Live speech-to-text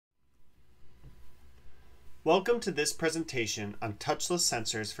Welcome to this presentation on touchless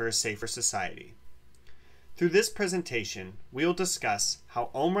sensors for a safer society. Through this presentation, we will discuss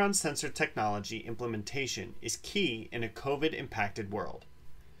how Omron sensor technology implementation is key in a COVID-impacted world.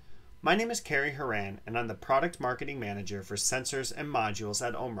 My name is Cary Horan, and I'm the Product Marketing Manager for Sensors and Modules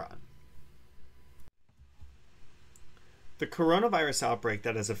at Omron. The coronavirus outbreak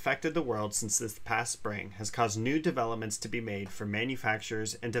that has affected the world since this past spring has caused new developments to be made for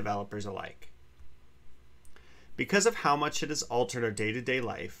manufacturers and developers alike. Because of how much it has altered our day-to-day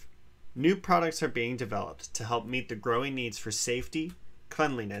life, new products are being developed to help meet the growing needs for safety,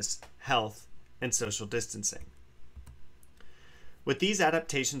 cleanliness, health, and social distancing. With these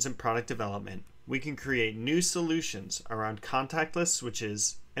adaptations in product development, we can create new solutions around contactless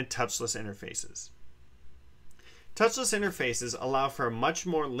switches and touchless interfaces. Touchless interfaces allow for a much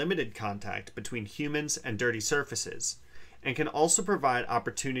more limited contact between humans and dirty surfaces, and can also provide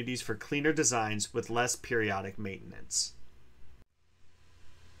opportunities for cleaner designs with less periodic maintenance.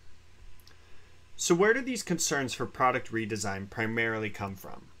 So where do these concerns for product redesign primarily come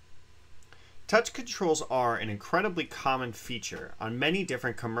from? Touch controls are an incredibly common feature on many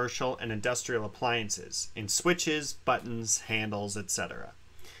different commercial and industrial appliances, in switches, buttons, handles, etc.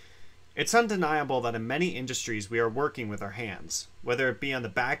 It's undeniable that in many industries we are working with our hands, whether it be on the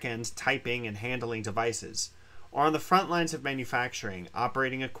back end typing and handling devices, or on the front lines of manufacturing,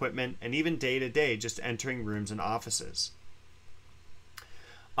 operating equipment, and even day-to-day just entering rooms and offices.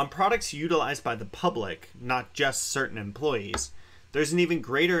 On products utilized by the public, not just certain employees, there's an even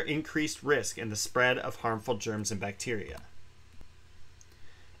greater increased risk in the spread of harmful germs and bacteria.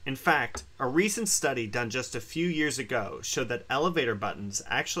 In fact, a recent study done just a few years ago showed that elevator buttons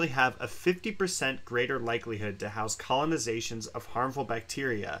actually have a 50% greater likelihood to house colonizations of harmful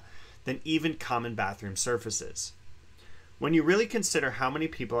bacteria than even common bathroom surfaces. When you really consider how many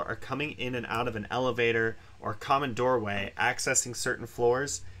people are coming in and out of an elevator or common doorway accessing certain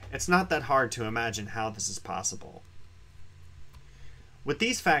floors, it's not that hard to imagine how this is possible. With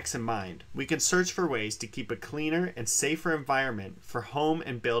these facts in mind, we can search for ways to keep a cleaner and safer environment for home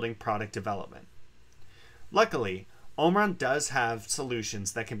and building product development. Luckily, Omron does have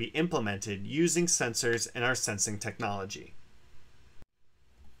solutions that can be implemented using sensors and our sensing technology.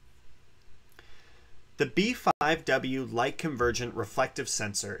 The B5W light convergent reflective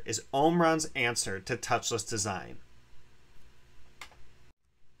sensor is Omron's answer to touchless design.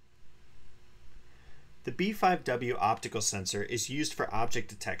 The B5W optical sensor is used for object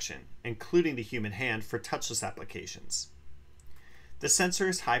detection, including the human hand for touchless applications. The sensor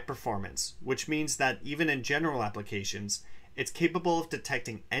is high performance, which means that even in general applications, it's capable of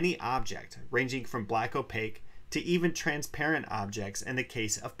detecting any object, ranging from black opaque to even transparent objects in the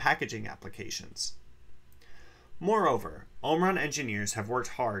case of packaging applications. Moreover, Omron engineers have worked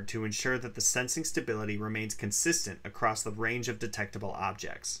hard to ensure that the sensing stability remains consistent across the range of detectable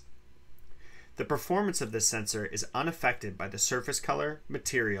objects. The performance of this sensor is unaffected by the surface color,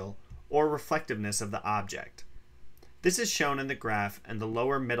 material, or reflectiveness of the object. This is shown in the graph in the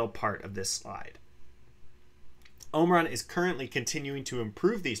lower middle part of this slide. Omron is currently continuing to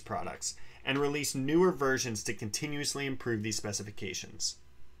improve these products and release newer versions to continuously improve these specifications.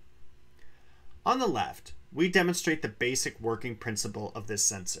 On the left, we demonstrate the basic working principle of this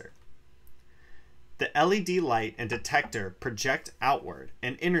sensor. The LED light and detector project outward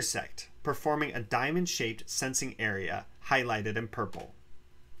and intersect, performing a diamond-shaped sensing area highlighted in purple.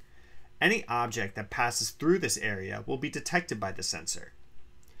 Any object that passes through this area will be detected by the sensor.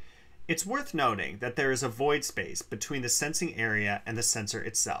 It's worth noting that there is a void space between the sensing area and the sensor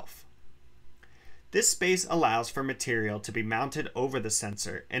itself. This space allows for material to be mounted over the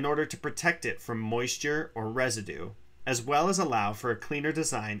sensor in order to protect it from moisture or residue, as well as allow for a cleaner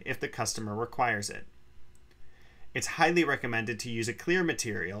design if the customer requires it. It's highly recommended to use a clear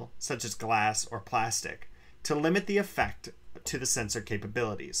material, such as glass or plastic, to limit the effect to the sensor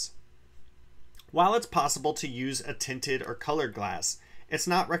capabilities. While it's possible to use a tinted or colored glass, it's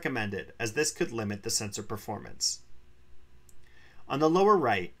not recommended, as this could limit the sensor performance. On the lower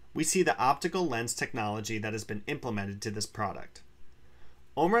right, we see the optical lens technology that has been implemented to this product.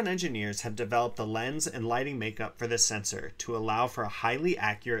 Omron engineers have developed the lens and lighting makeup for this sensor to allow for a highly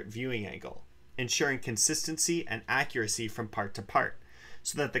accurate viewing angle, ensuring consistency and accuracy from part to part,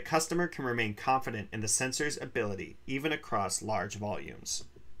 so that the customer can remain confident in the sensor's ability even across large volumes.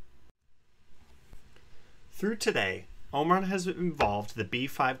 Through today, Omron has involved the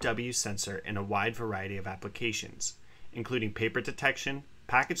B5W sensor in a wide variety of applications, including paper detection,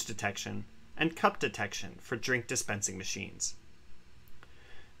 package detection, and cup detection for drink dispensing machines.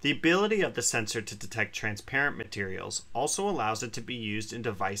 The ability of the sensor to detect transparent materials also allows it to be used in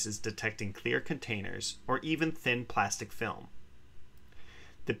devices detecting clear containers or even thin plastic film.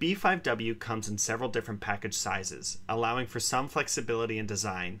 The B5W comes in several different package sizes, allowing for some flexibility in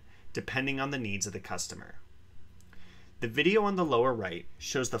design depending on the needs of the customer. The video on the lower right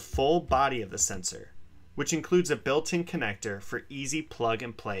shows the full body of the sensor, which includes a built-in connector for easy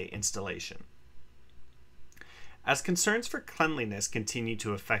plug-and-play installation. As concerns for cleanliness continue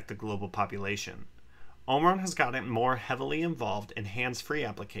to affect the global population, Omron has gotten more heavily involved in hands-free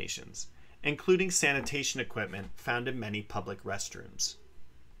applications, including sanitation equipment found in many public restrooms.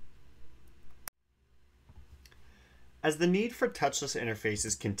 As the need for touchless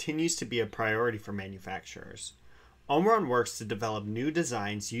interfaces continues to be a priority for manufacturers, Omron works to develop new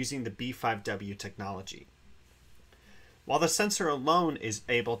designs using the B5W technology. While the sensor alone is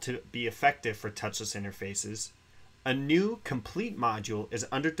able to be effective for touchless interfaces, a new complete module is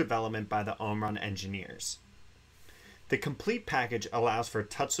under development by the Omron engineers. The complete package allows for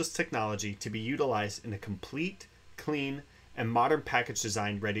touchless technology to be utilized in a complete, clean, and modern package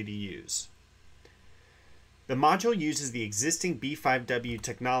design ready to use. The module uses the existing B5W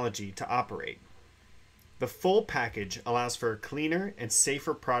technology to operate. The full package allows for a cleaner and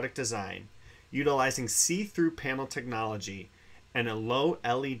safer product design, utilizing see-through panel technology and a low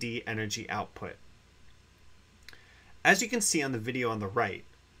LED energy output. As you can see on the video on the right,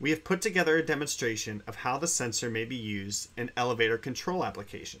 we have put together a demonstration of how the sensor may be used in elevator control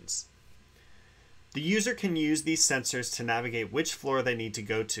applications. The user can use these sensors to navigate which floor they need to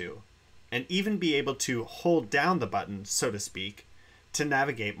go to, and even be able to hold down the button, so to speak, to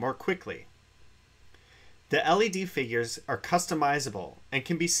navigate more quickly. The LED figures are customizable and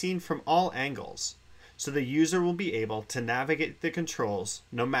can be seen from all angles, so the user will be able to navigate the controls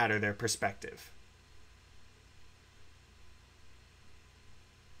no matter their perspective.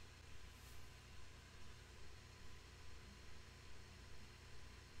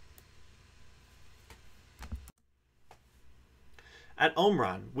 At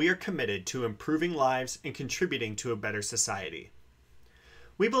Omron, we are committed to improving lives and contributing to a better society.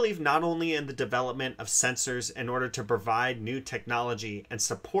 We believe not only in the development of sensors in order to provide new technology and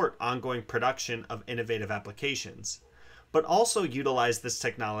support ongoing production of innovative applications, but also utilize this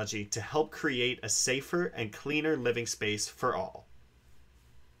technology to help create a safer and cleaner living space for all.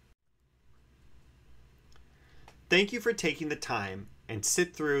 Thank you for taking the time and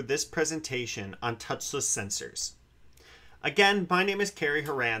sit through this presentation on touchless sensors. Again, my name is Cary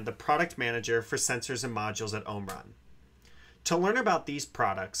Horan, the Product Manager for Sensors and Modules at Omron. To learn about these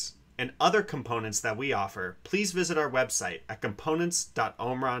products and other components that we offer, please visit our website at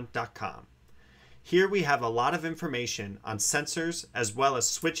components.omron.com. Here we have a lot of information on sensors as well as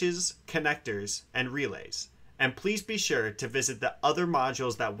switches, connectors, and relays. And please be sure to visit the other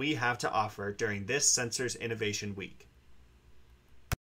modules that we have to offer during this Sensors Innovation Week.